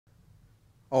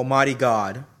Almighty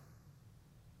God,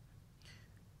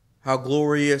 how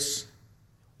glorious,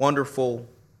 wonderful,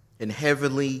 and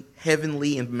heavenly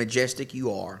and majestic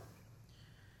you are.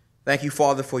 Thank you,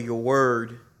 Father, for your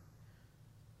word.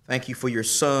 Thank you for your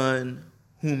Son,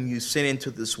 whom you sent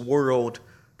into this world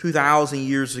 2,000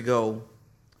 years ago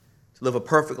to live a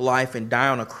perfect life and die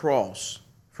on a cross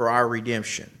for our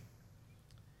redemption.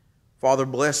 Father,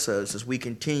 bless us as we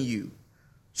continue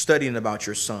studying about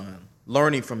your Son,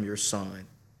 learning from your Son,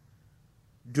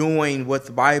 doing what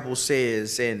the Bible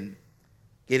says, and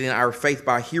getting our faith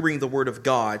by hearing the word of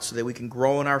God so that we can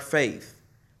grow in our faith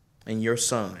in your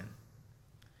Son.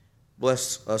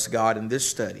 Bless us, God, in this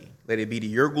study. Let it be to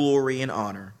your glory and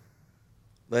honor.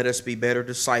 Let us be better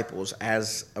disciples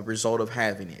as a result of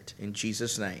having it. In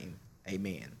Jesus' name,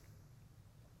 amen.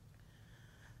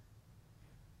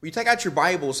 Will you take out your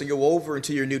Bibles and go over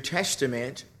into your New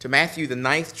Testament to Matthew, the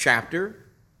 9th chapter?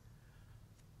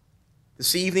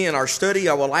 This evening in our study,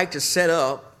 I would like to set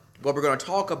up what we're going to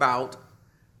talk about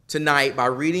tonight by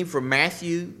reading from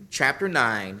Matthew chapter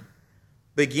 9,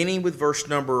 beginning with verse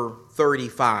number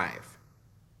 35.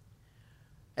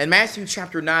 In Matthew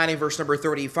chapter 9 and verse number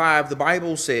 35, the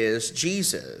Bible says,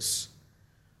 Jesus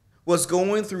was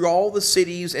going through all the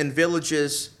cities and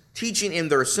villages, teaching in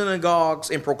their synagogues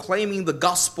and proclaiming the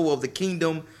gospel of the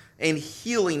kingdom and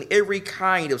healing every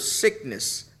kind of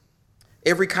sickness,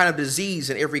 every kind of disease,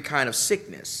 and every kind of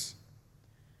sickness.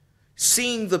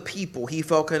 Seeing the people, he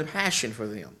felt compassion for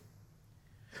them,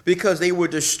 because they were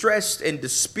distressed and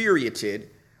dispirited,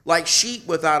 like sheep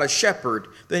without a shepherd.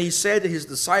 Then he said to his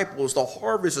disciples, the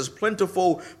harvest is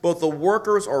plentiful, but the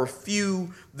workers are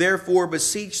few. Therefore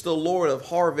beseech the Lord of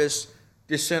harvest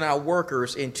to send out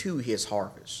workers into his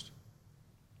harvest.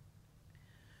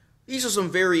 These are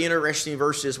some very interesting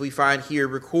verses we find here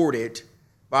recorded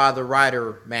by the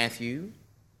writer Matthew.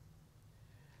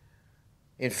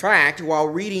 In fact, while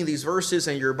reading these verses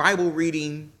in your Bible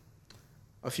reading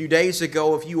a few days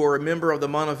ago, if you are a member of the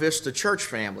Monte Vista church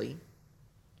family,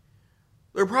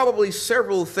 there are probably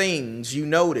several things you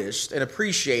noticed and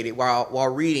appreciated while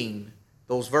reading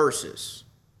those verses.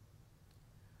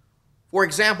 For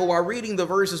example, while reading the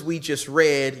verses we just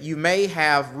read, you may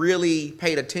have really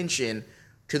paid attention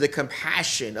to the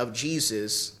compassion of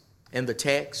Jesus in the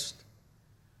text.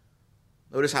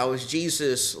 Notice how as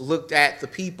Jesus looked at the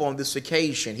people on this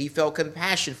occasion, he felt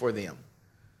compassion for them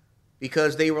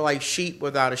because they were like sheep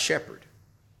without a shepherd.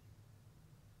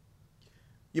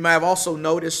 You might have also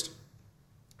noticed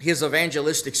his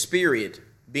evangelistic spirit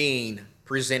being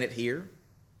presented here.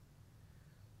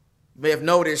 You may have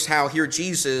noticed how here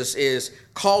Jesus is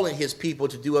calling his people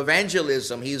to do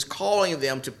evangelism. He's calling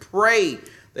them to pray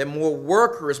that more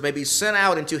workers may be sent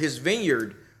out into his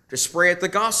vineyard to spread the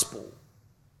gospel.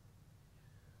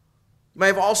 You may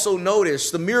have also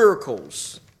noticed the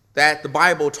miracles that the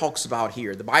Bible talks about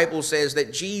here. The Bible says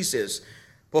that Jesus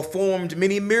performed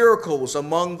many miracles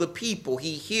among the people.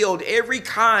 He healed every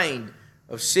kind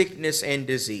of sickness and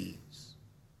disease.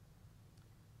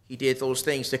 He did those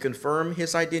things to confirm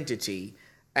his identity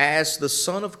as the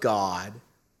Son of God.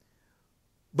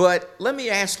 But let me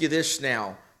ask you this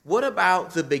now. What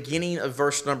about the beginning of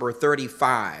verse number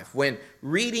 35? When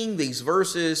reading these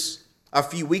verses a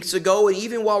few weeks ago, and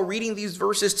even while reading these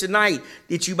verses tonight,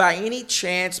 did you by any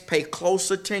chance pay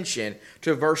close attention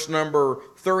to verse number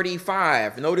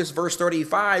 35? Notice verse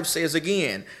 35 says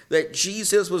again that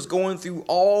Jesus was going through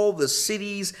all the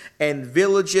cities and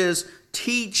villages,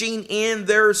 teaching in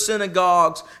their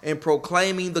synagogues and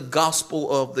proclaiming the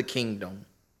gospel of the kingdom.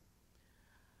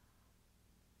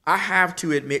 I have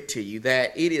to admit to you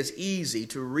that it is easy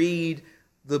to read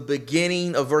the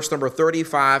beginning of verse number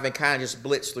 35 and kind of just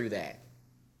blitz through that.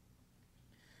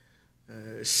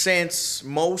 Since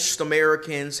most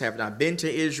Americans have not been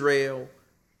to Israel,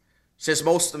 since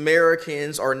most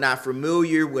Americans are not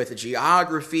familiar with the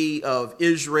geography of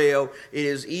Israel, it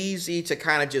is easy to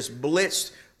kind of just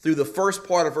blitz through the first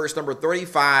part of verse number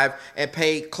 35 and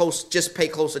pay close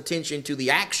attention to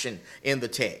the action in the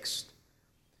text.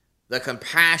 The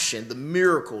compassion, the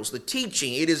miracles, the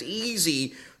teaching. It is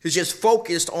easy to just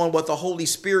focus on what the Holy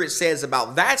Spirit says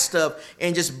about that stuff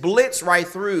and just blitz right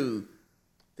through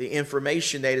the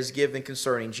information that is given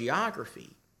concerning geography.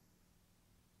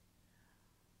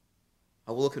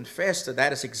 I will confess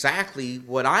that is exactly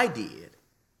what I did.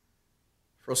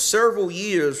 For several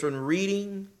years when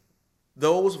reading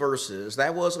those verses,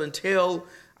 that was until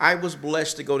I was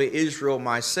blessed to go to Israel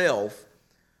myself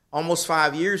almost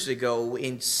 5 years ago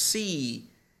and see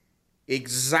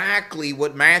exactly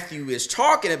what Matthew is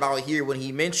talking about here when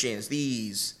he mentions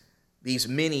these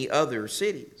many other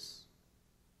cities.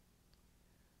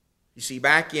 You see,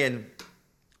 back in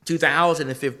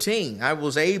 2015, I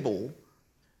was able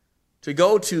to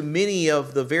go to many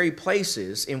of the very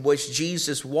places in which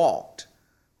Jesus walked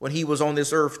when he was on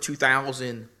this earth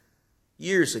 2,000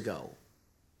 years ago.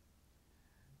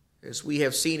 As we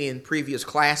have seen in previous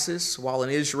classes, while in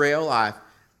Israel, I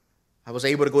was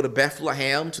able to go to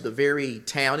Bethlehem, to the very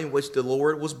town in which the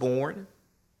Lord was born.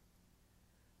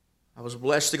 I was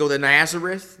blessed to go to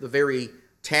Nazareth, the very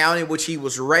town in which he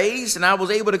was raised, and I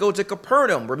was able to go to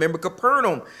Capernaum. Remember,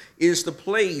 Capernaum is the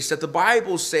place that the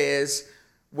Bible says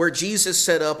where Jesus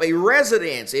set up a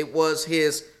residence. It was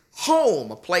his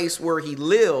home, a place where he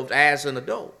lived as an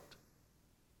adult.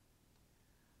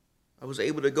 I was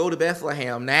able to go to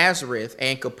Bethlehem, Nazareth,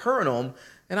 and Capernaum,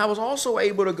 and I was also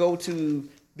able to go to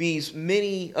these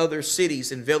many other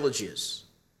cities and villages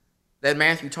that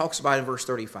Matthew talks about in verse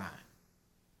 35.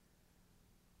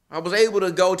 I was able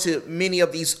to go to many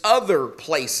of these other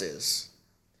places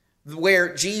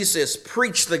where Jesus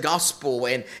preached the gospel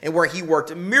and where he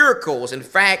worked miracles. In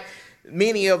fact,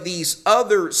 many of these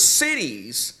other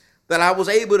cities that I was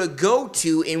able to go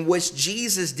to in which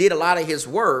Jesus did a lot of his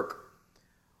work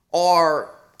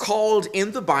are called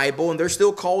in the Bible, and they're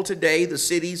still called today, the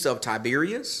cities of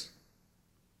Tiberias,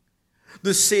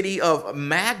 the city of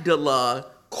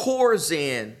Magdala,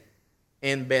 Chorazin,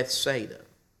 and Bethsaida.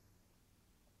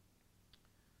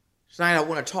 Tonight I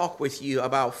want to talk with you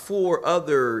about 4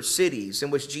 other cities in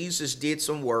which Jesus did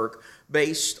some work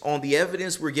based on the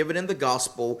evidence we're given in the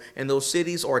gospel, and those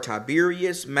cities are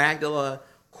Tiberias, Magdala,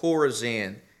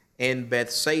 Chorazin, and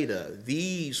Bethsaida.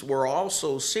 These were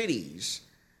also cities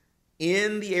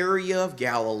in the area of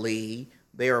Galilee.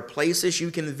 There are places you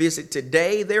can visit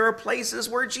today. There are places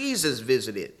where Jesus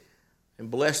visited and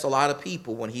blessed a lot of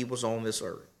people when he was on this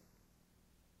earth.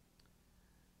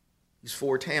 These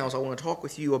 4 towns I want to talk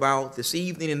with you about this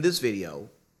evening in this video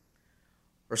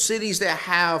are cities that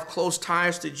have close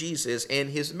ties to Jesus and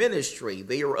his ministry.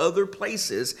 They are other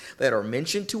places that are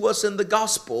mentioned to us in the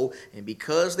gospel, and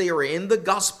because they are in the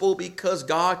gospel, because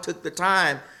God took the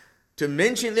time to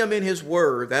mention them in his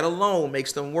word, that alone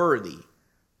makes them worthy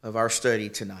of our study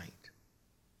tonight.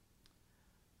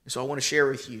 And so I want to share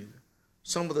with you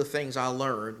some of the things I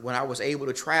learned when I was able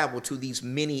to travel to these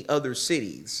many other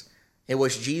cities in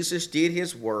which Jesus did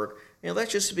his work. And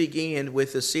let's just begin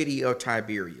with the city of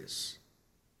Tiberias.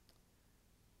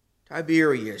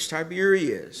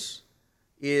 Tiberias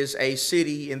is a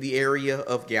city in the area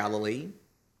of Galilee.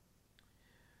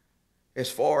 As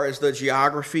far as the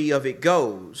geography of it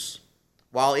goes,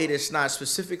 while it is not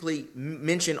specifically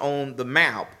mentioned on the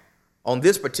map, on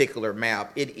this particular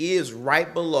map, it is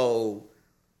right below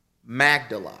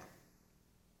Magdala.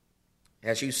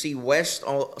 As you see west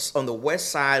on the west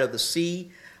side of the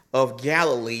Sea of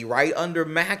Galilee, right under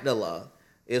Magdala,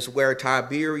 is where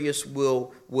Tiberias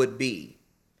would be.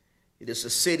 It is a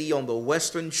city on the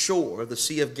western shore of the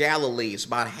Sea of Galilee. It's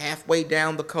about halfway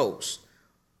down the coast,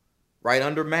 right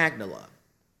under Magdala.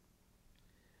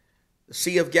 The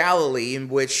Sea of Galilee, in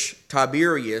which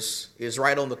Tiberias is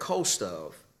right on the coast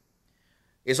of,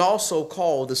 is also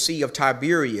called the Sea of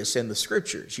Tiberias in the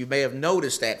scriptures. You may have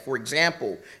noticed that, for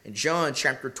example, in John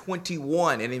chapter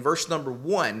 21 and in verse number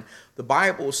 1, the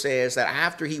Bible says that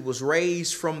after he was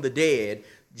raised from the dead,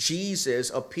 Jesus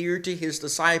appeared to his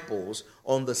disciples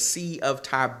on the Sea of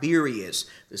Tiberias.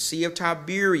 The Sea of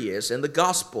Tiberias in the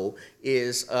gospel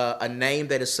is a name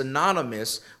that is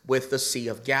synonymous with the Sea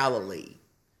of Galilee.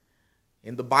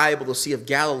 In the Bible, the Sea of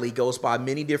Galilee goes by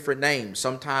many different names.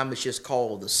 Sometimes it's just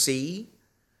called the sea.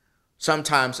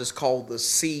 Sometimes it's called the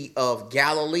Sea of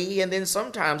Galilee, and then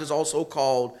sometimes it's also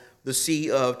called the Sea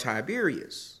of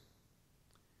Tiberias.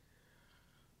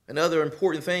 Another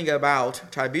important thing about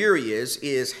Tiberias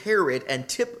is Herod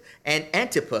Antipas.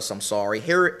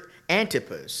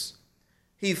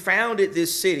 He founded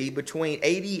this city between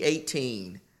AD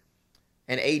 18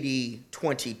 and AD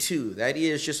 22. That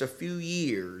is just a few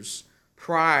years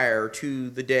prior to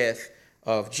the death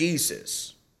of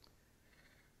Jesus.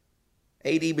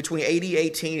 Between AD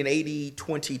 18 and AD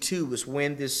 22 is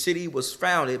when this city was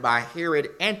founded by Herod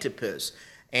Antipas.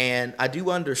 And I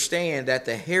do understand that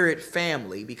the Herod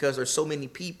family, because there's so many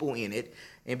people in it,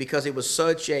 and because it was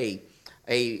such a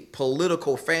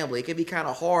political family, it can be kind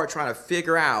of hard trying to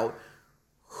figure out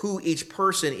who each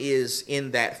person is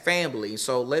in that family.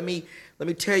 So let me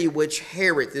tell you which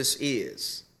Herod this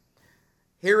is.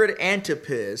 Herod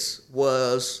Antipas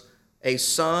was a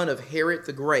son of Herod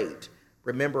the Great.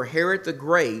 Remember, Herod the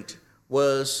Great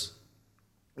was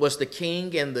the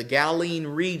king in the Galilean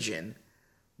region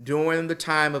during the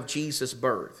time of Jesus'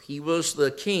 birth. He was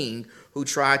the king who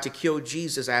tried to kill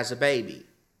Jesus as a baby.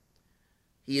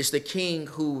 He is the king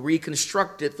who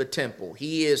reconstructed the temple.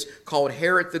 He is called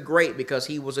Herod the Great because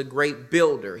he was a great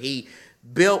builder. He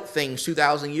built things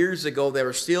 2,000 years ago that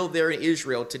are still there in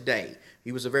Israel today.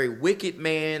 He was a very wicked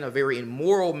man, a very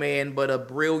immoral man, but a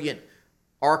brilliant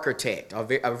architect, a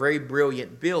very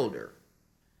brilliant builder.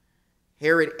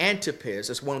 Herod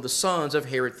Antipas is one of the sons of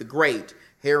Herod the Great.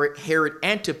 Herod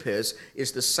Antipas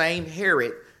is the same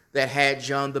Herod that had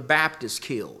John the Baptist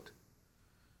killed.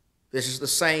 This is the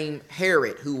same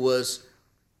Herod who was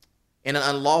in an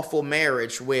unlawful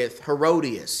marriage with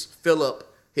Herodias, Philip,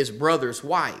 his brother's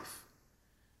wife.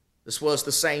 This was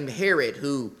the same Herod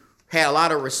who had a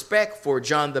lot of respect for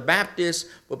John the Baptist,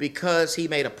 but because he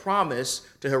made a promise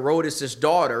to Herodias'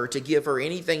 daughter to give her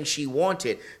anything she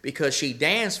wanted because she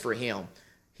danced for him,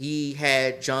 he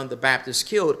had John the Baptist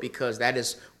killed because that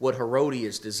is what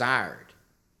Herodias desired.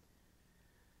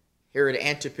 Herod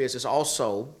Antipas is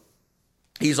also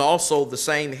the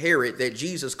same Herod that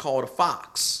Jesus called a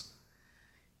fox.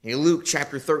 In Luke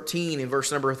chapter 13 and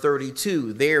verse number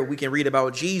 32, there we can read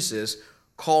about Jesus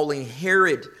calling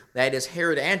Herod, that is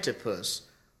Herod Antipas,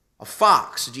 a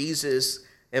fox. Jesus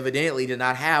evidently did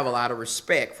not have a lot of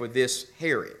respect for this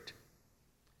Herod.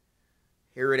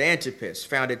 Herod Antipas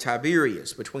founded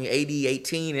Tiberias between AD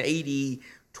 18 and AD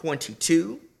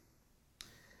 22.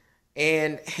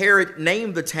 And Herod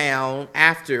named the town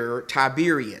after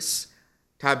Tiberius.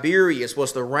 Tiberius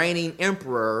was the reigning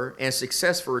emperor and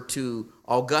successor to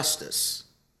Augustus.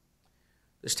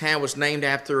 This town was named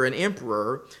after an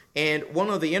emperor, and one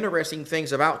of the interesting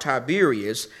things about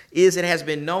Tiberias is it has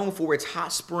been known for its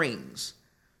hot springs,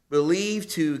 believed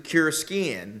to cure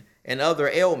skin and other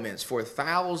ailments for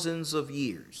thousands of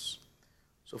years.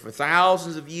 So for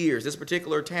thousands of years, this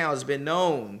particular town has been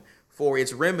known for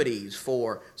its remedies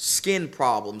for skin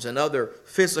problems and other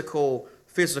physical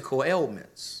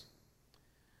ailments.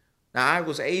 Now, I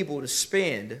was able to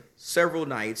spend several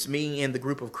nights, me and the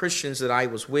group of Christians that I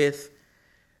was with.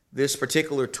 This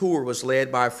particular tour was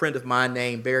led by a friend of mine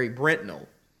named Barry Brentnell.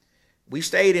 We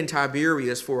stayed in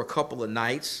Tiberias for a couple of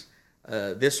nights.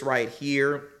 This right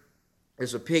here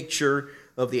is a picture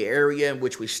of the area in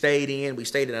which we stayed in. We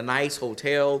stayed in a nice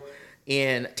hotel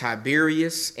in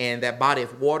Tiberias, and that body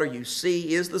of water you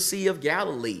see is the Sea of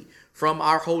Galilee from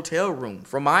our hotel room,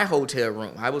 from my hotel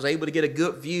room. I was able to get a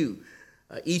good view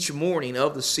each morning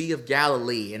of the Sea of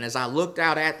Galilee. And as I looked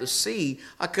out at the sea,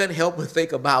 I couldn't help but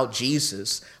think about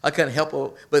Jesus. I couldn't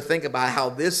help but think about how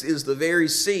this is the very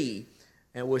sea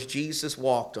in which Jesus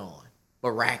walked on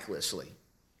miraculously.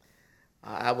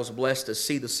 I was blessed to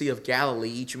see the Sea of Galilee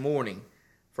each morning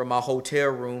from my hotel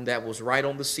room that was right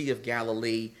on the Sea of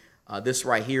Galilee. This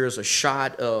right here is a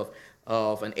shot of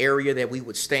an area that we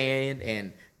would stand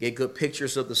and get good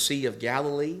pictures of the Sea of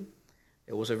Galilee.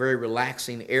 It was a very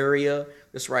relaxing area.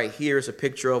 This right here is a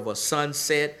picture of a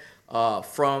sunset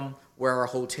from where our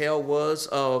hotel was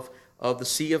of the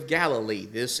Sea of Galilee.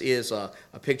 This is a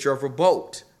picture of a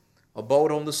boat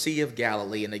on the Sea of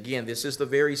Galilee. And again, this is the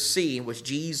very sea in which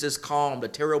Jesus calmed a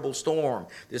terrible storm.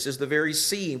 This is the very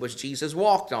sea in which Jesus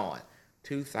walked on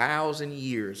 2,000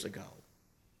 years ago.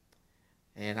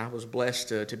 And I was blessed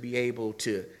to be able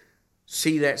to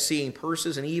see that sea in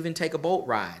person and even take a boat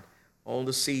ride on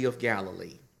the Sea of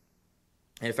Galilee.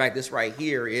 In fact, this right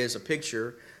here is a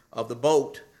picture of the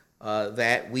boat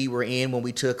that we were in when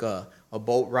we took a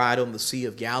boat ride on the Sea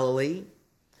of Galilee.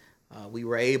 We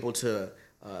were able to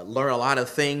learn a lot of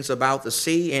things about the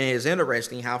sea, and it is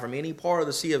interesting how from any part of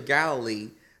the Sea of Galilee,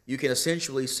 you can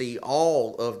essentially see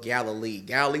all of Galilee.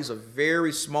 Galilee is a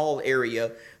very small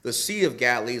area. The Sea of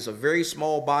Galilee is a very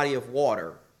small body of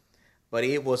water, but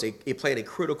it played a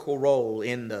critical role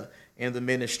in the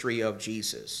ministry of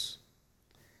Jesus.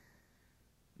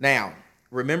 Now,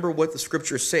 remember what the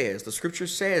scripture says. The scripture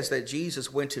says that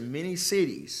Jesus went to many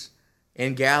cities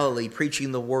in Galilee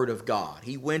preaching the word of God.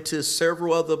 He went to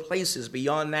several other places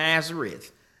beyond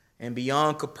Nazareth and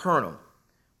beyond Capernaum.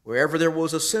 Wherever there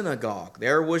was a synagogue,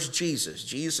 there was Jesus.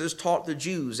 Jesus taught the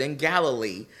Jews in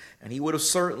Galilee, and he would have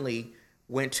certainly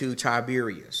went to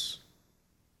Tiberias.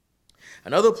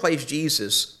 Another place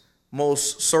Jesus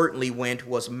most certainly went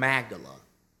was Magdala.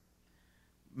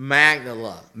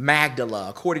 Magdala.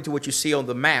 According to what you see on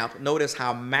the map, notice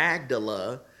how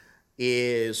Magdala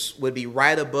would be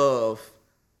right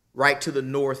to the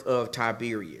north of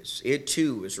Tiberias. It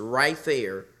too is right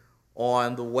there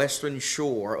on the western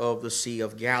shore of the Sea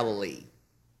of Galilee.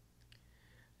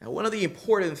 Now, one of the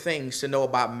important things to know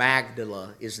about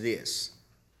Magdala is this.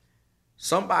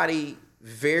 Somebody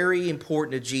very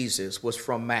important to Jesus was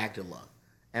from Magdala,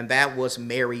 and that was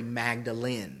Mary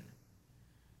Magdalene.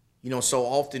 You know, so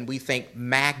often we think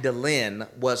Magdalene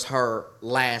was her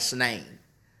last name.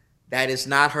 That is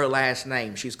not her last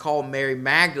name. She's called Mary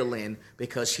Magdalene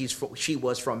because she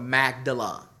was from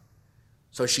Magdala.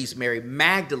 So she's Mary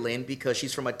Magdalene because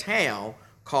she's from a town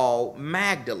called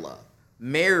Magdala.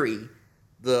 Mary,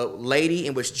 the lady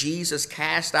in which Jesus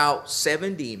cast out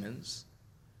 7 demons,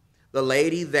 the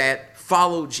lady that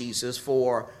followed Jesus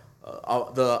for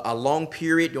a long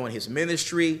period during his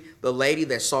ministry, the lady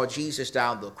that saw Jesus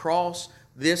down the cross,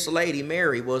 this lady,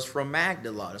 Mary, was from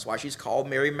Magdala. That's why she's called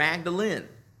Mary Magdalene.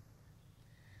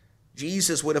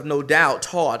 Jesus would have no doubt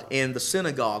taught in the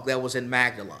synagogue that was in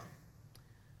Magdala.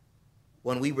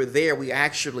 When we were there, we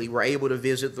actually were able to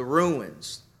visit the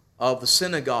ruins of the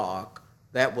synagogue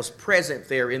that was present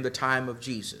there in the time of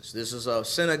Jesus. This is a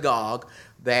synagogue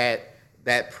that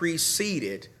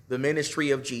preceded the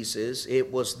ministry of Jesus.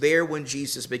 It was there when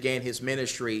Jesus began his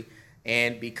ministry,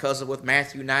 and because of what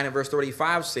Matthew 9 and verse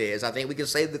 35 says, I think we can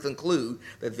safely conclude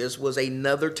that this was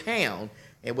another town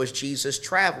in which Jesus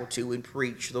traveled to and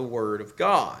preached the word of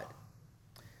God.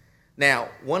 Now,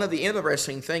 one of the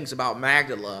interesting things about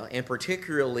Magdala, and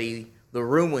particularly the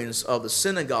ruins of the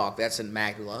synagogue that's in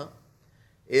Magdala,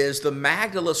 is the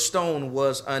Magdala stone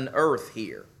was unearthed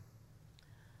here.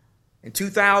 In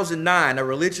 2009, a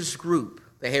religious group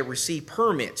that had received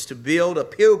permits to build a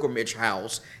pilgrimage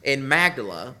house in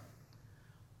Magdala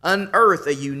unearthed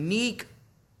a unique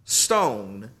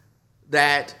stone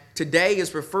that today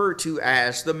is referred to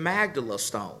as the Magdala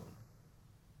stone.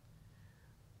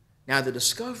 Now, the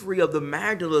discovery of the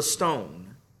Magdala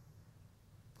stone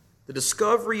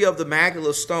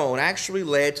actually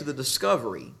led to the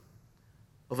discovery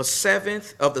of the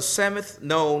seventh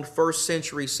known first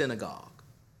century synagogue.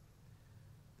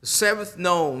 The 7th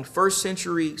known first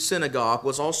century synagogue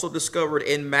was also discovered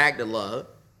in Magdala.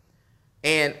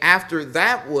 And after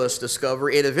that was discovered,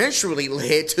 it eventually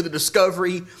led to the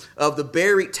discovery of the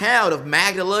buried town of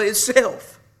Magdala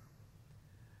itself.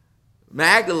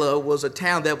 Magdala was a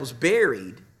town that was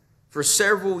buried for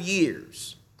several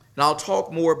years. And I'll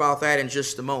talk more about that in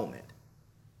just a moment.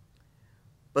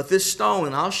 But this stone,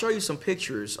 and I'll show you some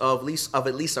pictures of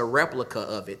at least a replica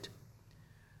of it.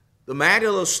 The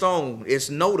Magdala stone is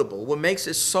notable. What makes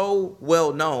it so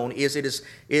well known is it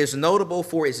is notable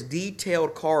for its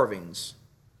detailed carvings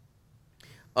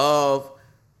of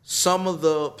some of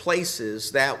the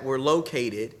places that were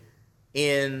located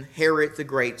in Herod the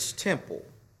Great's temple.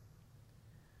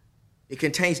 It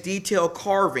contains detailed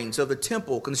carvings of the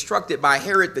temple constructed by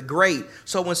Herod the Great.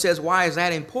 Someone says, why is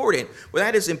that important? Well,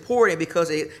 that is important because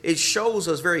it shows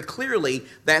us very clearly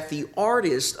that the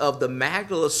artist of the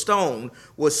Magdala stone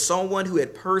was someone who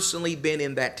had personally been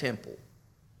in that temple.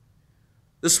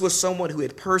 This was someone who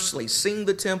had personally seen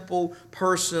the temple,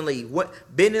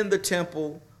 been in the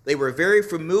temple. They were very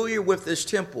familiar with this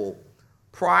temple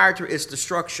prior to its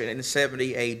destruction in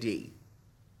 70 AD.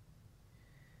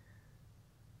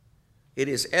 It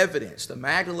is evidence, the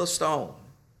Magdala stone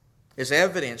is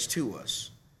evidence to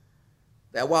us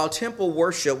that while temple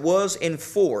worship was in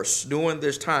force during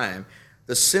this time,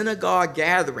 the synagogue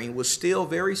gathering was still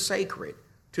very sacred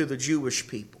to the Jewish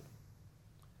people.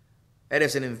 That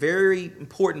is a very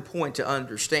important point to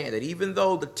understand, that even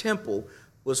though the temple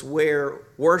was where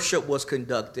worship was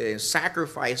conducted and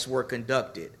sacrifice were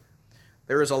conducted,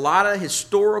 there is a lot of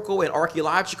historical and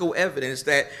archaeological evidence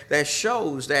that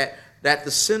shows that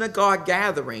the synagogue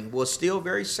gathering was still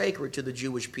very sacred to the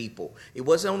Jewish people. It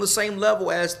wasn't on the same level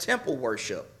as temple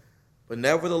worship, but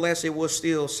nevertheless it was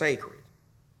still sacred.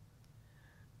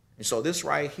 And so this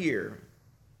right here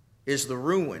is the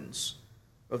ruins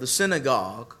of the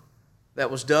synagogue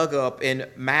that was dug up in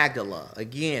Magdala.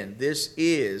 Again, this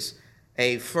is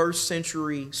a first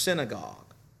century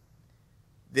synagogue.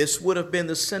 This would have been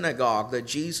the synagogue that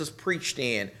Jesus preached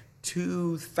in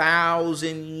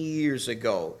 2,000 years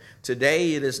ago.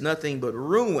 Today it is nothing but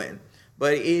ruin,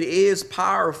 but it is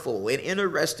powerful and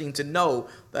interesting to know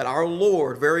that our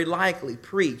Lord very likely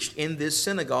preached in this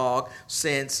synagogue,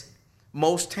 since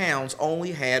most towns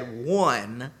only had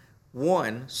one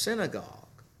synagogue.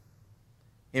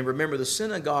 And remember, the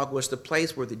synagogue was the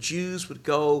place where the Jews would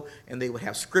go and they would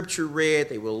have scripture read,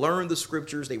 they would learn the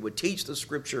scriptures, they would teach the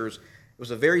scriptures. It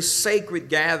was a very sacred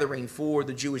gathering for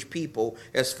the Jewish people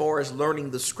as far as learning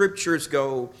the scriptures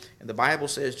go. And the Bible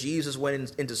says Jesus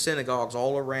went into synagogues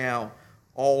all around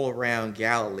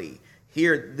Galilee.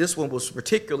 Here, this one was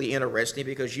particularly interesting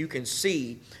because you can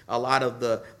see a lot of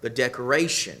the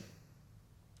decoration.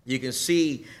 You can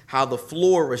see how the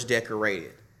floor was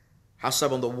decorated, how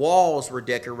some of the walls were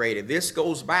decorated. This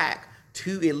goes back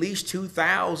to at least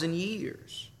 2,000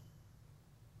 years.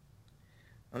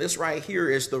 Now, this right here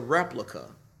is the replica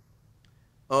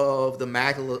of the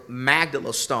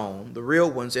Magdala stone. The real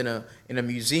one's in a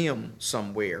museum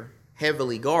somewhere.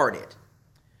 heavily guarded.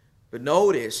 But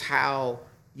notice how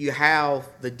you have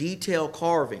the detailed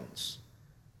carvings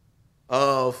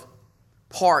of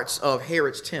parts of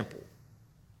Herod's temple.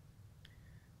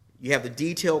 You have the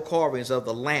detailed carvings of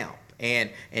the lamp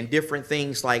and different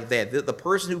things like that. The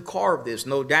person who carved this,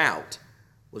 no doubt,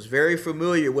 was very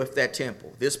familiar with that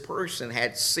temple. This person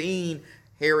had seen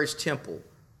Herod's temple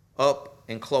up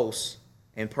and close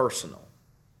and personal.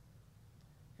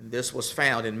 And this was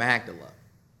found in Magdala.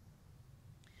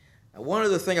 Now, one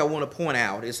other thing I want to point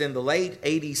out is in the late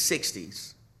 80s,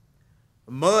 60s,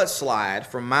 a mudslide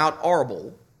from Mount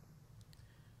Arbel,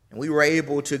 and we were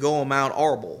able to go on Mount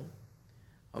Arbel.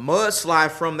 A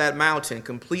mudslide from that mountain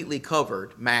completely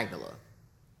covered Magdala.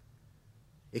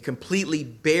 It completely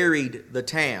buried the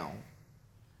town.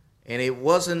 And it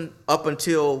wasn't up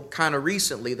until kind of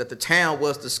recently that the town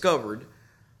was discovered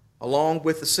along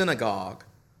with the synagogue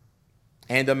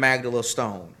and the Magdala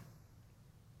stone.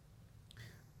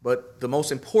 But the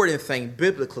most important thing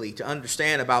biblically to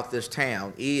understand about this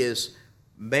town is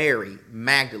Mary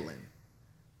Magdalene.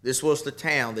 This was the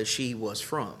town that she was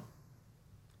from.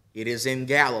 It is in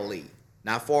Galilee,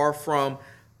 not far from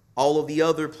all of the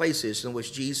other places in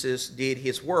which Jesus did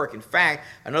his work. In fact,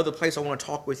 another place I want to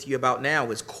talk with you about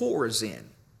now is Chorazin.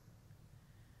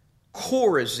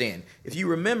 Chorazin. If you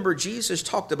remember, Jesus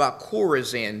talked about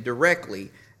Chorazin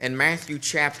directly in Matthew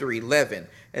chapter 11.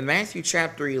 In Matthew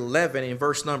chapter 11 in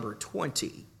verse number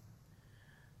 20.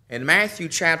 In Matthew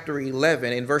chapter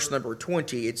 11 in verse number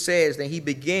 20, it says that he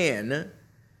began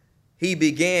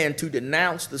to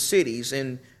denounce the cities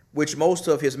in which most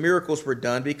of his miracles were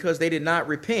done because they did not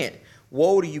repent.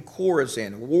 Woe to you,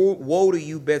 Chorazin. Woe to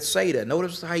you, Bethsaida.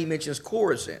 Notice how he mentions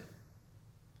Chorazin.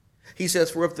 He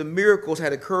says, for if the miracles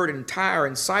had occurred in Tyre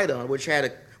and Sidon,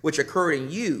 which occurred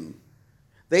in you,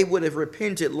 they would have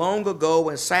repented long ago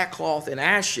in sackcloth and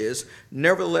ashes.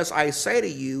 Nevertheless, I say to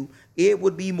you, it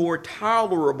would be more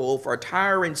tolerable for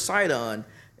Tyre and Sidon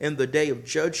in the day of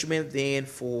judgment than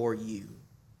for you.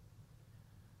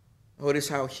 Notice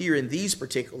how here in these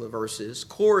particular verses,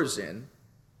 Chorazin,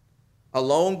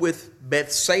 along with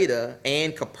Bethsaida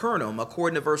and Capernaum,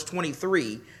 according to verse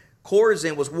 23,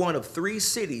 Chorazin was one of 3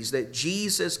 cities that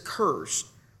Jesus cursed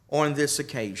on this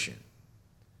occasion.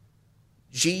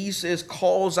 Jesus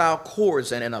calls out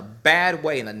Chorazin in a bad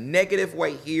way, in a negative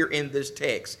way here in this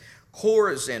text.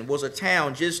 Chorazin was a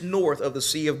town just north of the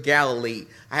Sea of Galilee.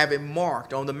 I have it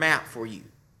marked on the map for you.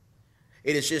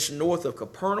 It is just north of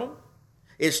Capernaum.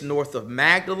 It's north of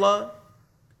Magdala,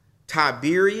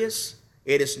 Tiberias.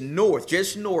 It is north,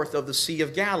 just north of the Sea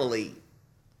of Galilee.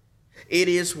 It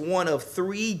is one of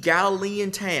 3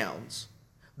 Galilean towns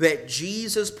that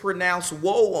Jesus pronounced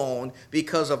woe on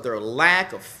because of their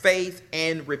lack of faith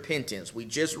and repentance. We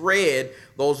just read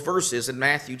those verses in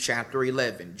Matthew chapter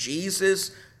 11.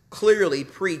 Jesus clearly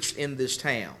preached in this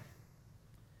town.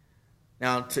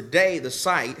 Now, today the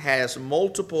site has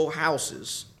multiple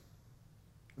houses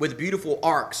with beautiful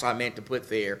arcs, I meant to put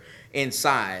there,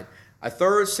 inside. A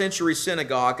 3rd century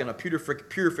synagogue and a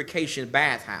purification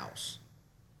bathhouse.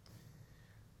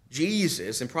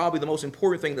 Jesus, and probably the most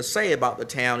important thing to say about the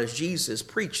town is Jesus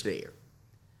preached there.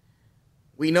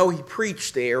 We know he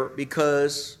preached there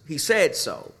because he said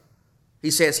so.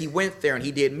 He says he went there and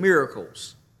he did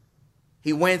miracles.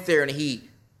 He went there and he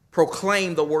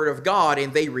proclaimed the word of God,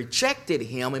 and they rejected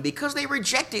him. And because they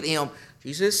rejected him,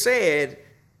 Jesus said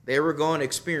they were going to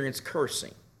experience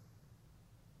cursing.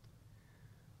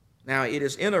 Now, it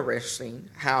is interesting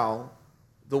how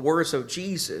the words of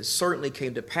Jesus certainly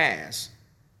came to pass.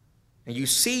 And you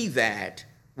see that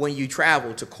when you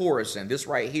travel to Chorazin. This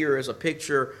right here is a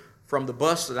picture from the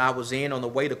bus that I was in on the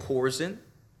way to Chorazin.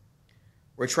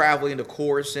 We're traveling to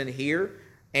Chorazin here.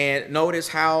 And notice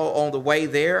how on the way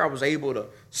there, I was able to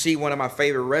see one of my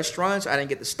favorite restaurants. I didn't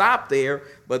get to stop there,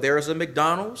 but there's a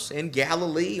McDonald's in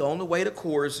Galilee on the way to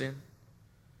Chorazin.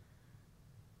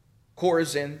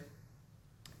 Chorazin,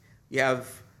 you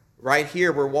have right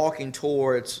here, we're walking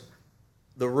towards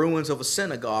the ruins of a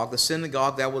synagogue, the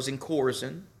synagogue that was in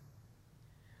Chorazin.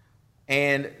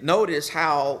 And notice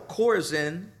how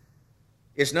Chorazin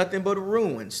is nothing but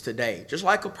ruins today, just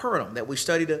like Capernaum that we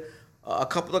studied a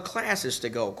couple of classes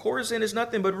ago. Chorazin is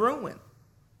nothing but ruin.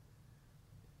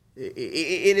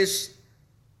 It is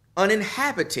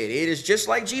uninhabited. It is just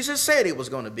like Jesus said it was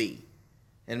going to be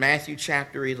in Matthew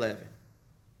chapter 11.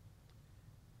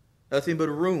 Nothing but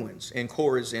ruins in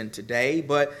Chorazin today.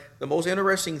 But the most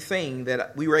interesting thing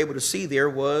that we were able to see there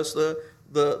was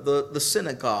the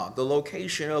synagogue, the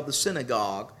location of the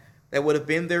synagogue that would have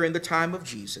been there in the time of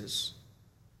Jesus.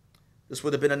 This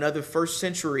would have been another 1st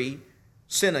century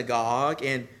synagogue.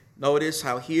 And notice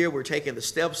how here we're taking the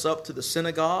steps up to the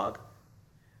synagogue.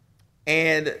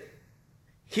 And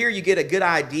here you get a good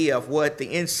idea of what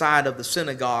the inside of the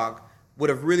synagogue would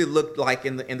have really looked like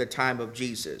in the time of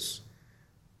Jesus.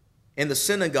 In the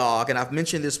synagogue, and I've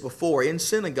mentioned this before, in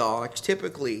synagogues,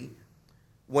 typically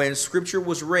when scripture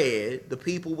was read, the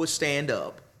people would stand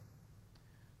up.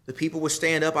 The people would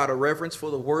stand up out of reverence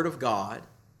for the word of God.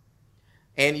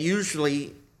 And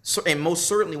usually, and most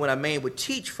certainly when a man would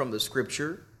teach from the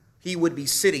scripture, he would be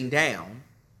sitting down.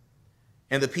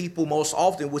 And the people most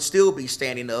often would still be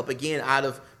standing up, again, out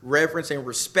of reverence and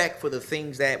respect for the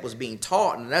things that was being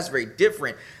taught. And that's very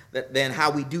different than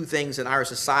how we do things in our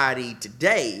society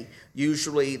today.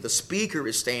 Usually the speaker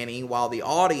is standing while the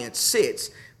audience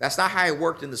sits. That's not how it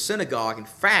worked in the synagogue. In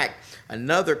fact,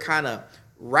 another kind of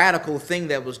radical thing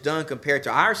that was done compared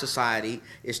to our society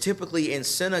is typically in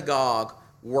synagogue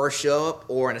worship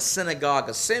or in a synagogue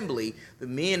assembly, the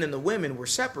men and the women were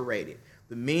separated.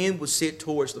 The men would sit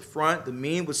towards the front, the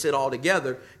men would sit all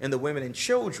together, and the women and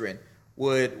children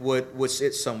would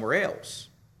sit somewhere else.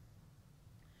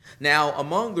 Now,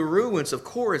 among the ruins of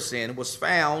Chorazin was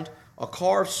found a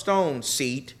carved stone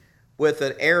seat with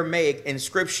an Aramaic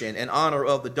inscription in honor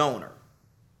of the donor.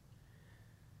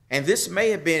 And this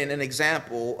may have been an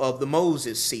example of the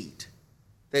Moses seat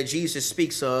that Jesus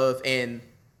speaks of in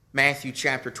Matthew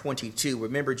chapter 22.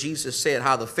 Remember, Jesus said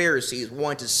how the Pharisees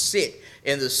wanted to sit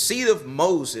in the seat of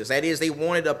Moses. That is, they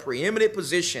wanted a preeminent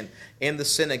position in the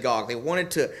synagogue. They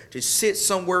wanted to sit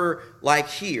somewhere like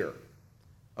here,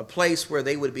 a place where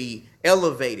they would be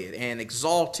elevated and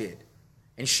exalted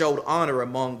and showed honor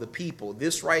among the people.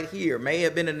 This right here may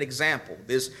have been an example.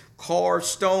 This carved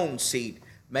stone seat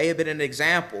may have been an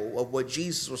example of what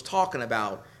Jesus was talking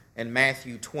about in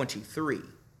Matthew 23.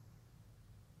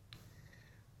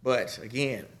 But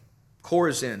again,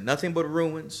 Chorazin, nothing but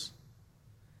ruins.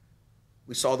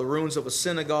 We saw the ruins of a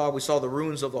synagogue. We saw the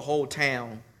ruins of the whole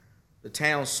town. The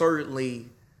town certainly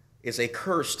is a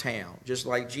cursed town, just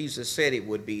like Jesus said it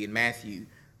would be in Matthew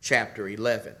chapter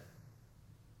 11.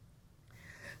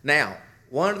 Now,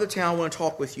 one other town I want to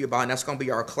talk with you about, and that's going to be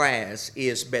our class,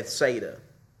 is Bethsaida.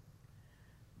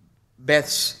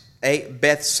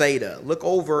 Bethsaida. Look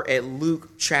over at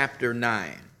Luke chapter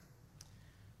 9.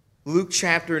 Luke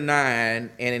chapter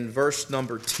 9 and in verse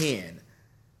number 10.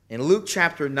 In Luke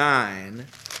chapter 9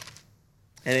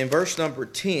 and in verse number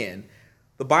 10,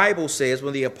 the Bible says,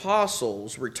 when the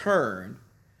apostles returned,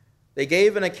 they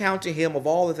gave an account to him of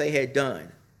all that they had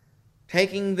done.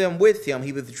 Taking them with him,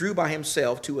 he withdrew by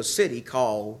himself to a city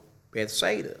called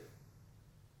Bethsaida.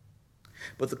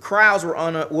 But the crowds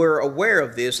were aware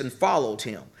of this and followed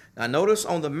him. Now notice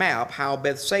on the map how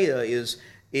Bethsaida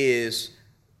is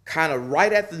kind of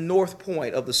right at the north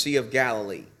point of the Sea of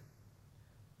Galilee.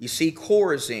 You see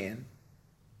Chorazin,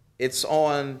 it's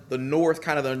on the north,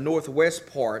 kind of the northwest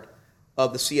part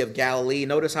of the Sea of Galilee.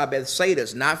 Notice how Bethsaida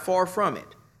is not far from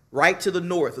it, right to the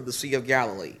north of the Sea of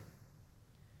Galilee.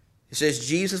 It says,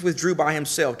 Jesus withdrew by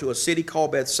himself to a city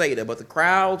called Bethsaida, but the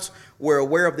crowds were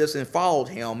aware of this and followed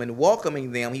him, and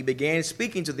welcoming them, he began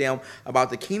speaking to them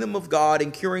about the kingdom of God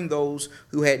and curing those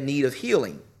who had need of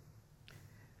healing.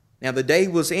 Now the day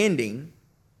was ending,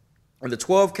 and the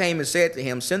 12 came and said to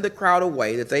him, send the crowd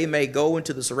away, that they may go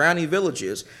into the surrounding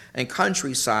villages and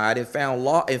countryside and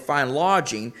find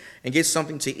lodging and get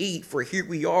something to eat, for here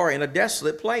we are in a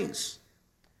desolate place.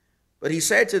 But he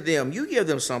said to them, you give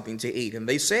them something to eat. And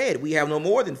they said, we have no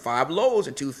more than 5 loaves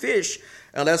and 2 fish,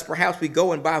 unless perhaps we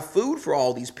go and buy food for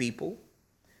all these people.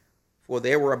 For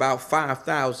there were about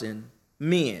 5,000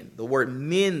 men. The word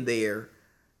men there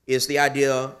is the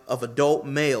idea of adult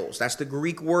males. That's the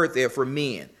Greek word there for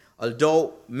men,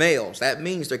 adult males. That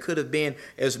means there could have been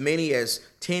as many as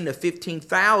 10 to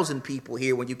 15,000 people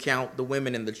here when you count the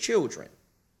women and the children.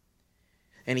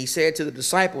 And he said to the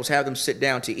disciples, have them sit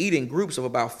down to eat in groups of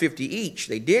about 50 each.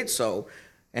 They did so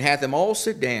and had them all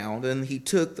sit down. Then he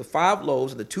took the 5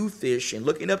 loaves and the 2 fish, and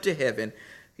looking up to heaven,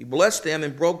 he blessed them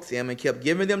and broke them and kept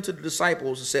giving them to the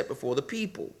disciples to set before the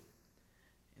people.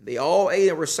 And they all ate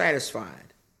and were satisfied.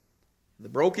 The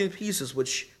broken pieces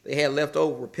which they had left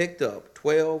over were picked up,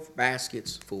 12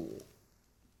 baskets full.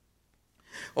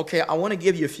 Okay, I want to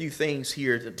give you a few things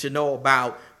here to know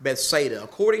about Bethsaida.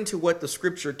 According to what the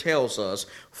scripture tells us,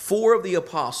 4 of the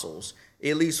apostles,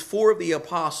 at least 4 of the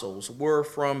apostles, were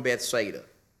from Bethsaida.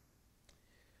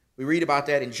 We read about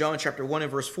that in John chapter 1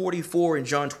 and verse 44 and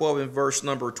John 12 and verse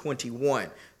number 21.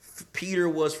 Peter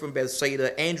was from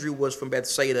Bethsaida, Andrew was from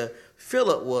Bethsaida,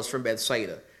 Philip was from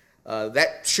Bethsaida.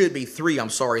 That should be 3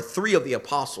 of the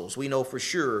apostles we know for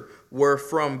sure were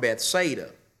from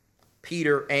Bethsaida.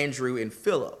 Peter, Andrew, and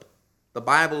Philip. The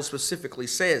Bible specifically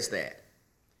says that.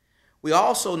 We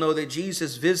also know that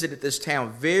Jesus visited this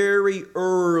town very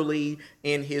early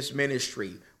in his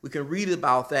ministry. We can read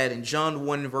about that in John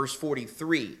 1 verse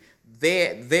 43.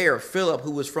 There, Philip,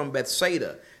 who was from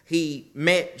Bethsaida, he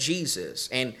met Jesus,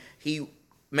 and he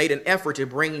made an effort to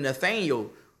bring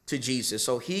Nathanael to Jesus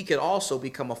so he could also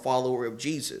become a follower of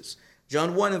Jesus.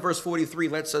 John 1 and verse 43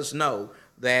 lets us know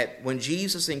that when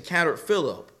Jesus encountered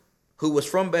Philip, who was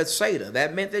from Bethsaida,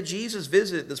 that meant that Jesus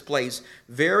visited this place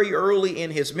very early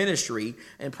in his ministry.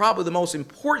 And probably the most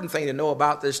important thing to know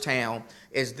about this town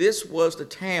is this was the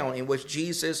town in which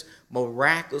Jesus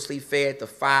miraculously fed the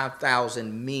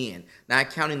 5,000 men,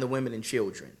 not counting the women and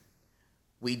children.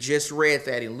 We just read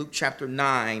that in Luke chapter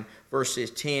 9, verses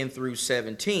 10 through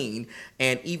 17.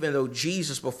 And even though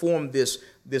Jesus performed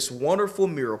this wonderful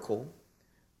miracle,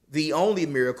 the only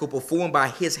miracle performed by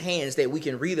his hands that we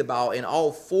can read about in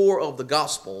all four of the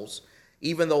Gospels,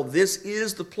 even though this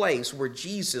is the place where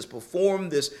Jesus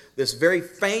performed this very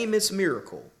famous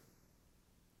miracle,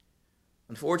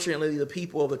 unfortunately, the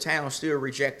people of the town still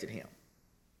rejected him.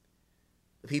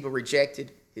 The people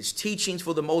rejected his teachings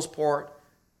for the most part.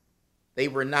 They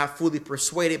were not fully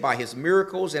persuaded by his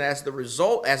miracles, and as a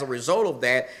result of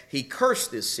that, he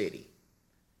cursed this city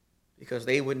because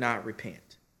they would not repent.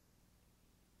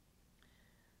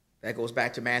 That goes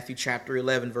back to Matthew chapter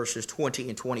 11, verses 20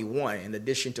 and 21. In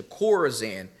addition to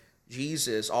Chorazin,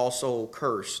 Jesus also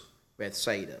cursed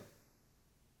Bethsaida.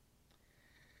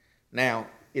 Now,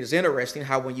 it is interesting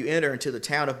how when you enter into the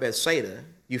town of Bethsaida,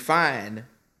 you find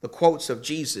the quotes of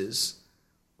Jesus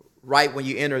right when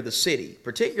you enter the city.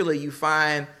 Particularly, you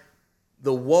find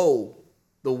the woe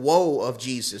of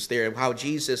Jesus there, how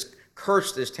Jesus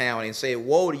cursed this town and said,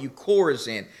 "Woe to you,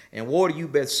 Chorazin, and woe to you,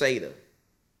 Bethsaida."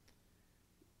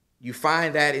 You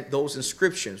find that in those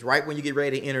inscriptions right when you get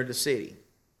ready to enter the city,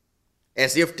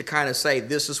 as if to kind of say,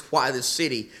 this is why the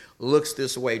city looks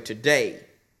this way today.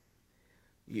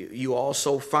 You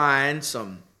also find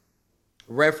some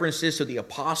references to the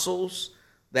apostles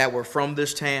that were from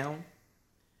this town.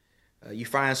 You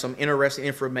find some interesting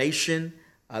information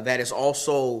that is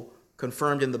also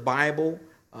confirmed in the Bible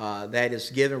that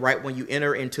is given right when you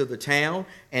enter into the town.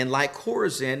 And like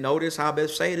Chorazin, notice how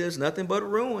Bethsaida is nothing but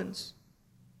ruins.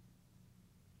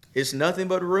 It's nothing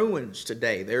but ruins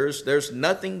today. There's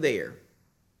nothing there.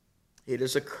 It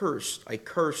is a cursed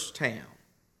town.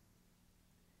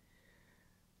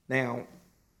 Now,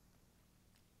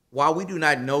 while we do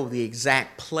not know the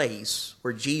exact place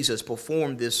where Jesus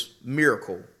performed this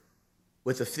miracle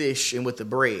with the fish and with the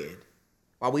bread,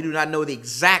 while we do not know the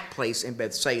exact place in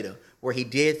Bethsaida where he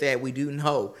did that, we do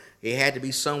know it had to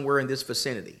be somewhere in this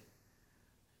vicinity.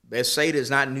 Bethsaida is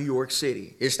not New York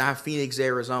City. It's not Phoenix,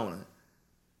 Arizona.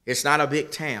 It's not a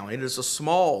big town. It is a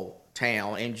small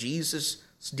town, and Jesus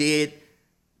did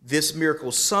this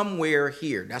miracle somewhere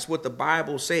here. That's what the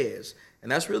Bible says,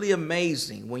 and that's really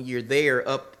amazing when you're there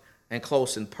up and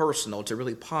close and personal to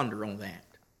really ponder on that.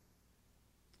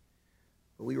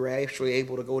 But we were actually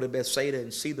able to go to Bethsaida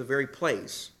and see the very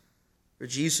place where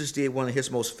Jesus did one of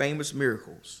his most famous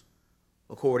miracles,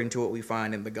 according to what we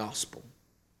find in the gospel.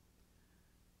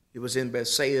 It was in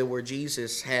Bethsaida where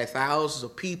Jesus had thousands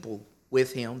of people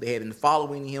with him. They had been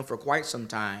following him for quite some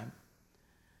time.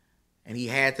 And he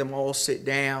had them all sit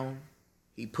down.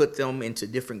 He put them into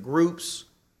different groups.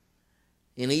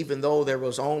 And even though there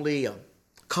was only a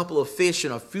couple of fish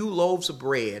and a few loaves of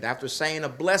bread, after saying a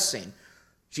blessing,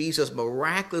 Jesus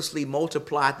miraculously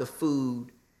multiplied the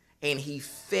food, and he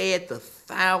fed the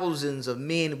thousands of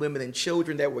men, women, and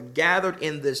children that were gathered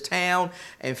in this town.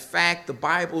 In fact, the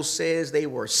Bible says they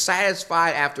were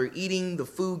satisfied after eating the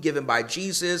food given by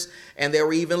Jesus, and there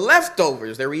were even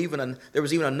leftovers. There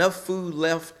was even enough food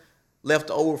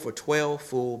left over for 12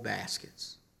 full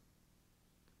baskets.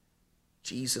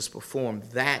 Jesus performed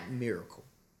that miracle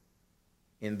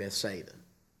in Bethsaida.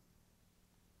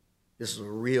 This is a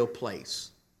real place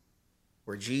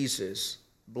where Jesus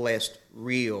blessed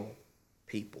real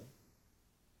people.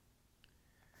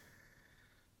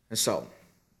 And so,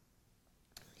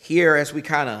 here as we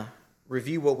kind of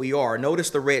review what we are, notice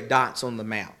the red dots on the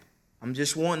map. I'm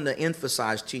just wanting to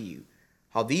emphasize to you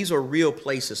how these are real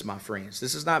places, my friends.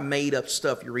 This is not made up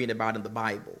stuff you're reading about in the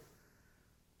Bible.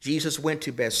 Jesus went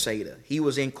to Bethsaida. He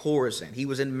was in Chorazin. He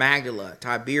was in Magdala,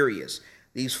 Tiberias.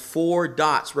 These 4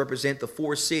 dots represent the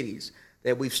 4 cities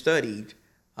that we've studied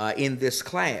in this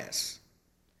class.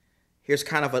 Here's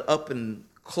kind of an up and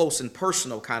close and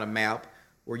personal kind of map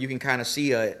where you can kind of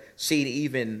see it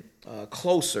even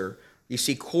closer. You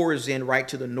see Chorazin right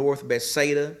to the north,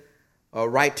 Bethsaida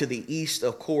right to the east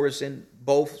of Chorazin,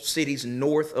 both cities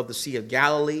north of the Sea of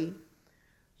Galilee.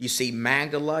 You see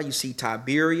Magdala, you see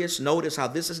Tiberias. Notice how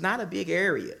this is not a big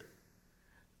area.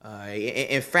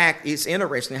 In fact, it's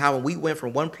interesting how when we went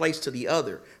from one place to the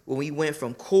other, when we went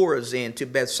from Chorazin to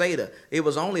Bethsaida, it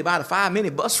was only about a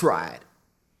 5-minute bus ride.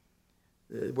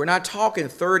 We're not talking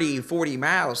 30, 40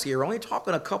 miles here. We're only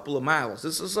talking a couple of miles.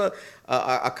 This is a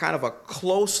kind of a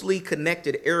closely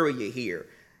connected area here.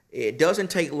 It doesn't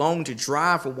take long to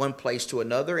drive from one place to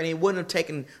another, and it wouldn't have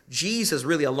taken Jesus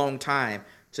really a long time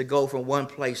to go from one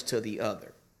place to the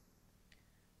other.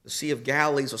 The Sea of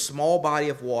Galilee is a small body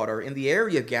of water, and the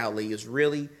area of Galilee is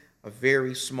really a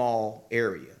very small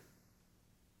area.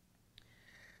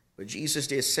 But Jesus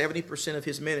did 70% of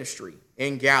his ministry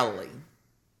in Galilee.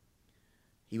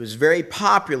 He was very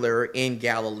popular in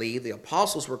Galilee. The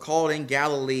apostles were called in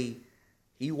Galilee.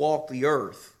 He walked the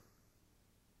earth,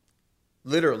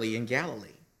 literally in Galilee.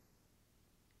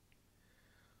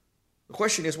 The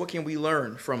question is, what can we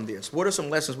learn from this? What are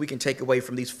some lessons we can take away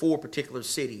from these 4 particular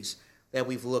cities that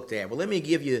we've looked at? Well, let me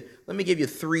give you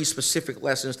 3 specific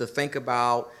lessons to think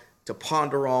about, to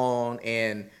ponder on,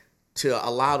 and to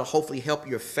allow to hopefully help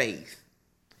your faith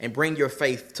and bring your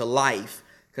faith to life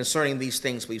concerning these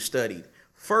things we've studied.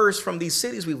 First, from these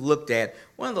cities we've looked at,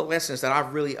 one of the lessons that I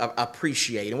really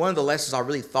appreciate, and one of the lessons I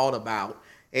really thought about,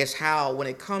 is how when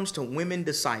it comes to women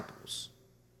disciples,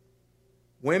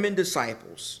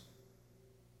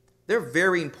 they're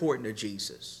very important to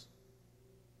Jesus.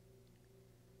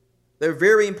 They're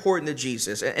very important to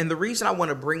Jesus. And the reason I want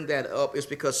to bring that up is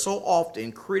because so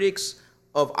often critics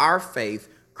of our faith,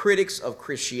 critics of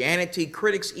Christianity,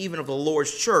 critics even of the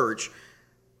Lord's church,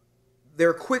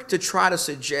 they're quick to try to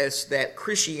suggest that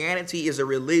Christianity is a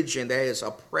religion that is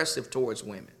oppressive towards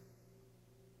women.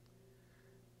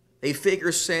 They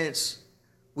figure since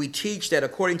we teach that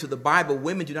according to the Bible,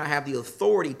 women do not have the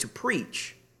authority to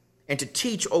preach and to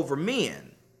teach over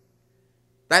men,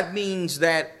 that means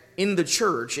that in the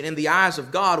church and in the eyes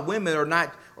of God, women are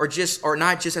not just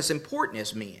as important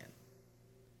as men.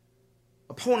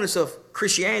 Opponents of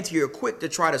Christianity are quick to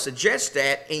try to suggest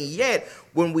that, and yet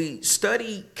when we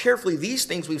study carefully these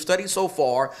things we've studied so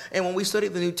far, and when we study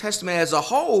the New Testament as a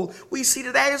whole, we see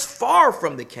that that is far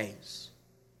from the case.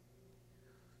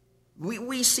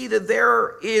 We see that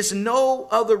there is no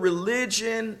other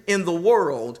religion in the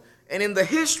world and in the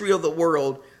history of the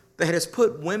world that has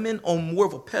put women on more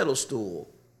of a pedestal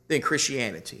than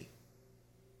Christianity.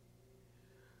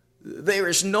 There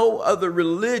is no other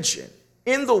religion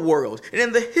in the world and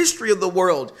in the history of the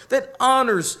world that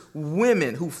honors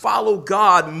women who follow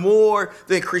God more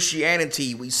than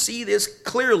Christianity. We see this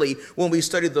clearly when we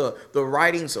study the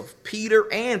writings of Peter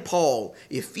and Paul.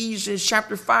 Ephesians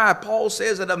chapter 5, Paul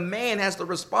says that a man has the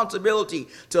responsibility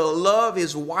to love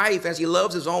his wife as he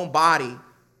loves his own body.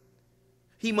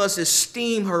 He must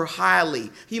esteem her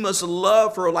highly. He must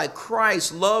love her like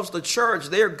Christ loves the church.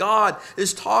 There, God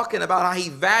is talking about how he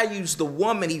values the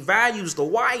woman. He values the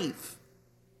wife.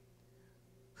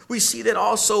 We see that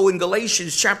also in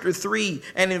Galatians chapter 3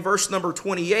 and in verse number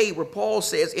 28, where Paul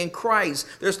says, in Christ,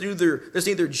 there's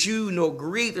neither Jew nor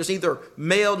Greek, there's neither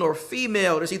male nor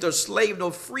female, there's neither slave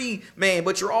nor free man,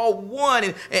 but you're all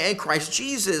one in Christ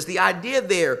Jesus. The idea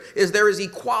there is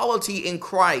equality in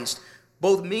Christ.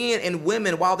 Both men and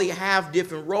women, while they have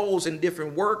different roles and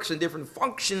different works and different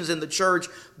functions in the church,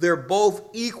 they're both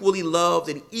equally loved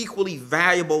and equally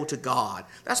valuable to God.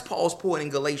 That's Paul's point in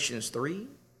Galatians 3.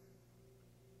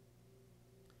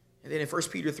 And then in 1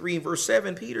 Peter 3 and verse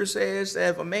 7, Peter says that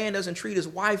if a man doesn't treat his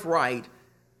wife right,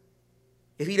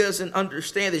 if he doesn't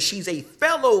understand that she's a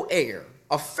fellow heir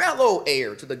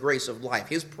to the grace of life,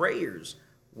 his prayers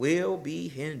will be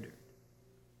hindered.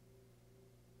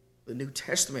 The New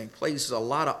Testament places a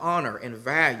lot of honor and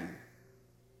value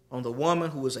on the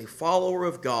woman who is a follower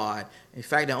of God. In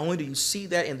fact, not only do you see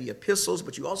that in the epistles,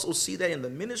 but you also see that in the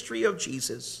ministry of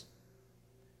Jesus.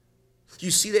 You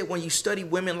see that when you study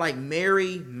women like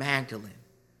Mary Magdalene.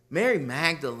 Mary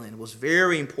Magdalene was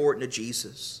very important to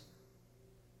Jesus.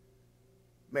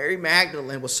 Mary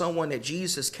Magdalene was someone that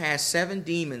Jesus cast 7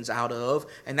 demons out of,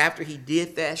 and after he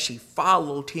did that, she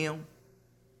followed him.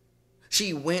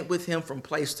 She went with him from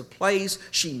place to place.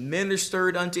 She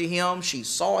ministered unto him. She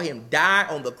saw him die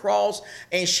on the cross,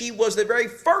 and she was the very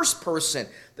first person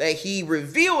that he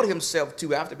revealed himself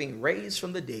to after being raised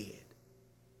from the dead.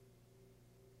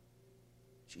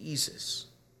 Jesus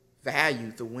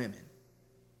valued the women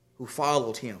who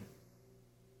followed him.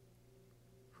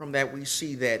 From that, we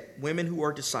see that women who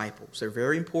are disciples, they're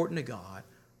very important to God.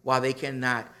 While they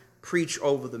cannot preach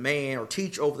over the man or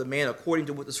teach over the man according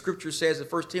to what the scripture says in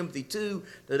 1 Timothy 2,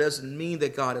 that doesn't mean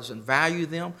that God doesn't value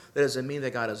them. That doesn't mean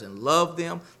that God doesn't love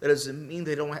them. That doesn't mean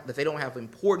that they don't have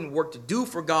important work to do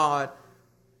for God.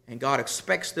 And God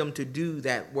expects them to do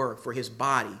that work for his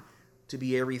body, to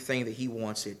be everything that he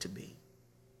wants it to be.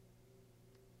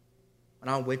 When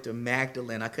I went to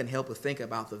Magdalene, I couldn't help but think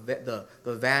about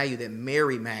the value that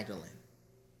Mary Magdalene.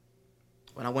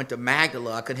 When I went to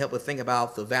Magdala, I couldn't help but think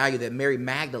about the value that Mary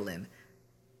Magdalene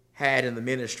had in the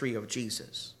ministry of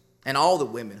Jesus and all the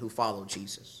women who followed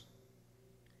Jesus.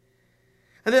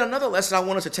 And then another lesson I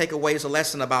want us to take away is a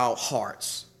lesson about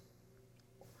hearts.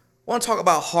 I want to talk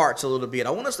about hearts a little bit.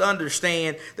 I want us to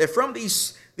understand that from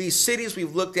these cities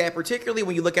we've looked at, particularly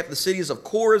when you look at the cities of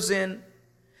Chorazin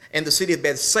and the city of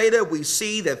Bethsaida, we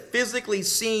see that physically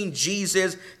seeing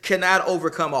Jesus cannot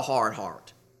overcome a hard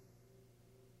heart.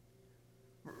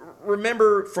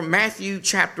 Remember from Matthew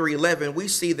chapter 11, we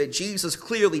see that Jesus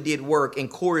clearly did work in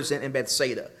Chorazin and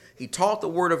Bethsaida. He taught the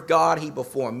word of God. He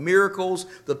performed miracles.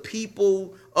 The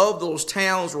people of those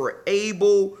towns were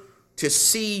able to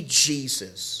see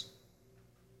Jesus.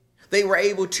 They were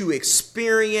able to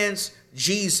experience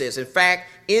Jesus. In fact,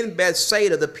 in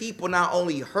Bethsaida, the people not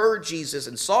only heard Jesus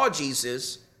and saw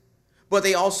Jesus, but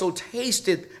they also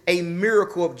tasted a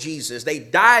miracle of Jesus. They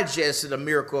digested a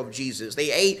miracle of Jesus.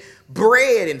 They ate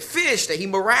bread and fish that he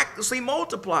miraculously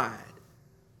multiplied.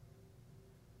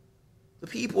 The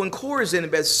people in Chorazin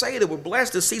and Bethsaida were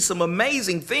blessed to see some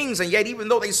amazing things, and yet even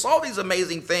though they saw these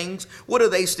amazing things, what do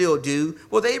they still do?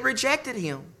 Well, they rejected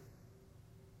him.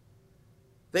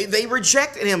 They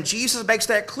rejected him. Jesus makes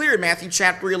that clear in Matthew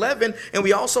chapter 11, and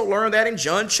we also learn that in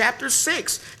John chapter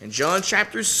 6. In John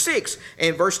chapter 6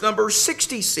 and verse number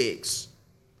 66.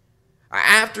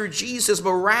 After Jesus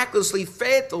miraculously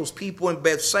fed those people in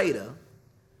Bethsaida,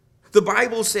 the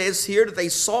Bible says here that they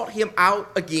sought him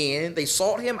out again. They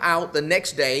sought him out the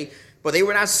next day, but they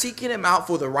were not seeking him out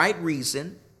for the right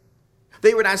reason.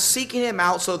 They were not seeking him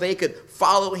out so they could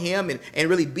follow him and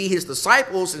really be his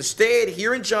disciples. Instead,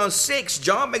 here in John 6,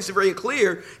 John makes it very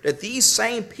clear that these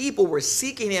same people were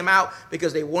seeking him out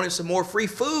because they wanted some more free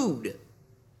food.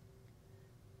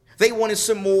 They wanted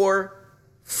some more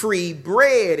free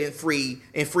bread and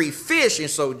free fish. And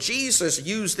so Jesus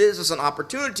used this as an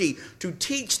opportunity to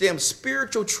teach them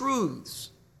spiritual truths,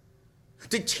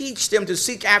 to teach them to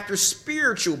seek after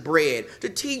spiritual bread, to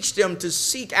teach them to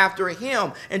seek after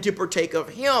him and to partake of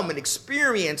him and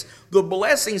experience the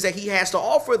blessings that he has to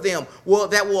offer them,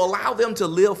 that will allow them to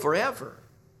live forever.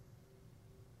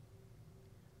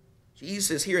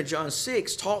 Jesus here in John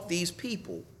 6 taught these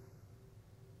people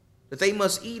that they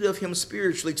must eat of him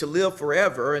spiritually to live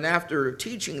forever. And after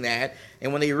teaching that,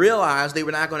 and when they realized they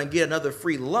were not going to get another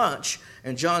free lunch,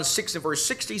 in John 6 and verse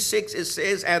 66, it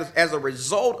says, as a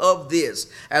result of this,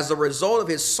 as a result of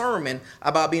his sermon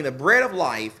about being the bread of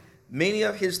life, many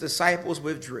of his disciples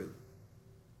withdrew.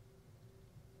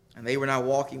 And they were not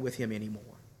walking with him anymore.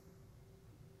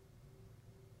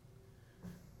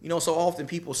 You know, so often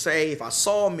people say, if I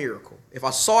saw a miracle, if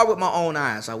I saw it with my own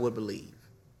eyes, I would believe.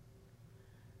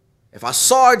 If I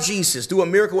saw Jesus do a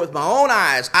miracle with my own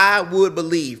eyes, I would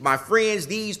believe. My friends,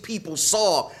 these people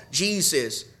saw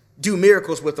Jesus do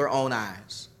miracles with their own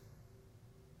eyes.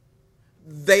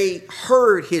 They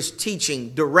heard his teaching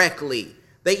directly.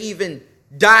 They even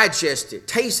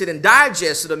tasted and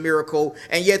digested a miracle,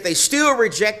 and yet they still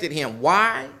rejected him.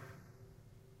 Why?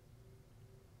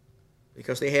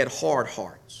 Because they had hard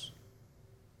hearts.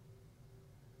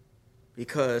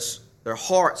 Because their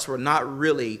hearts were not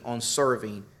really on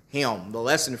serving him. The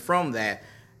lesson from that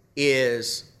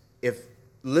is, if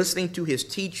listening to his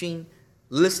teaching,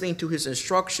 listening to his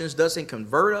instructions doesn't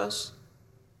convert us,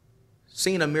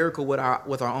 seeing a miracle with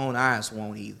our own eyes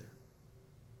won't either.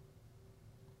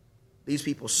 These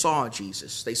people saw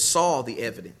Jesus. They saw the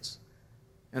evidence,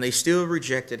 and they still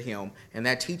rejected him. And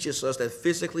that teaches us that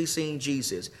physically seeing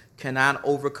Jesus cannot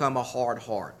overcome a hard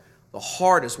heart. The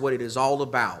heart is what it is all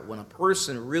about. When a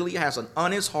person really has an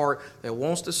honest heart that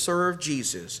wants to serve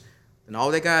Jesus, then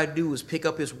all they got to do is pick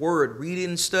up his word, read it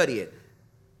and study it,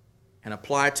 and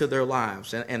apply it to their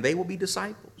lives, and they will be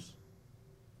disciples.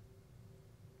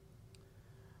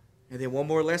 And then one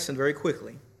more lesson very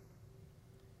quickly,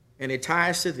 and it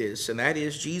ties to this, and that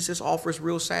is Jesus offers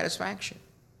real satisfaction.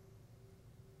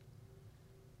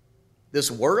 This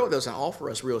world doesn't offer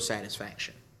us real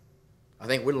satisfaction. I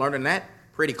think we're learning that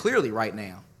pretty clearly right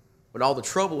now with all the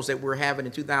troubles that we're having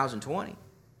in 2020.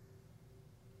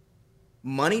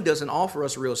 Money doesn't offer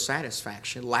us real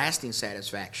satisfaction, lasting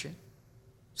satisfaction.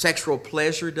 Sexual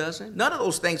pleasure doesn't. None of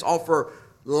those things offer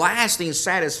lasting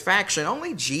satisfaction.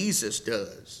 Only Jesus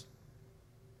does.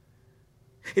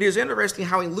 It is interesting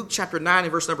how in Luke chapter 9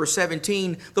 and verse number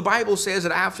 17, the Bible says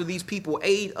that after these people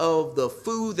ate of the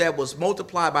food that was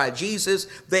multiplied by Jesus,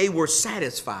 they were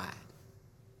satisfied.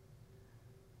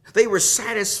 They were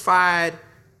satisfied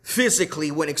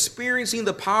physically when experiencing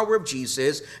the power of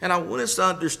Jesus. And I want us to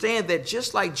understand that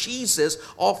just like Jesus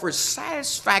offers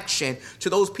satisfaction to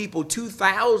those people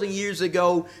 2,000 years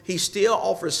ago, he still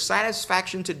offers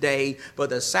satisfaction today.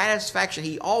 But the satisfaction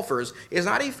he offers is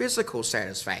not a physical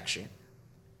satisfaction.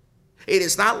 It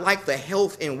is not like the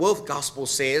health and wealth gospel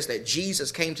says that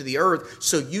Jesus came to the earth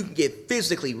so you can get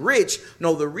physically rich.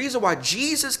 No, the reason why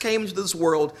Jesus came into this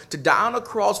world to die on a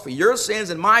cross for your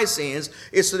sins and my sins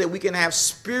is so that we can have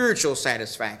spiritual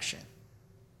satisfaction.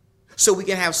 So we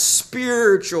can have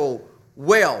spiritual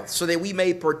wealth, so that we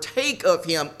may partake of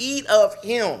him, eat of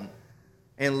him,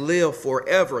 and live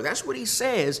forever. That's what he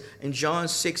says in John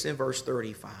 6 and verse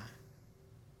 35.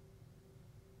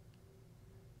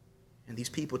 And these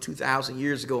people 2,000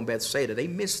 years ago in Bethsaida, they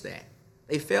missed that.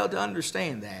 They failed to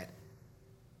understand that.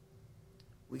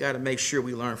 We got to make sure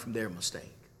we learn from their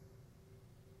mistake.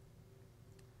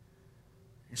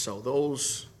 And so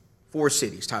those 4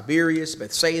 cities, Tiberias,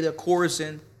 Bethsaida,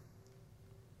 Chorazin,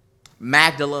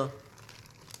 Magdala,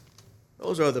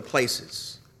 those are the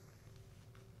places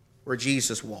where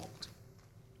Jesus walked.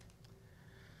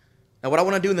 Now what I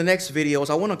want to do in the next video is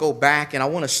I want to go back and I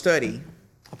want to study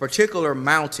a particular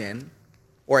mountain,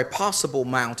 or a possible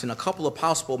mountain, a couple of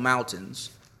possible mountains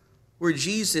where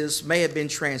Jesus may have been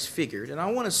transfigured. And I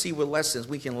want to see what lessons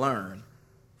we can learn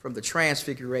from the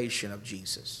transfiguration of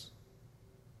Jesus.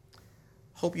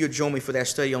 Hope you'll join me for that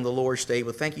study on the Lord's Day.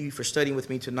 But thank you for studying with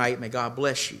me tonight. May God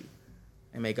bless you,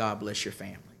 and may God bless your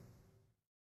family.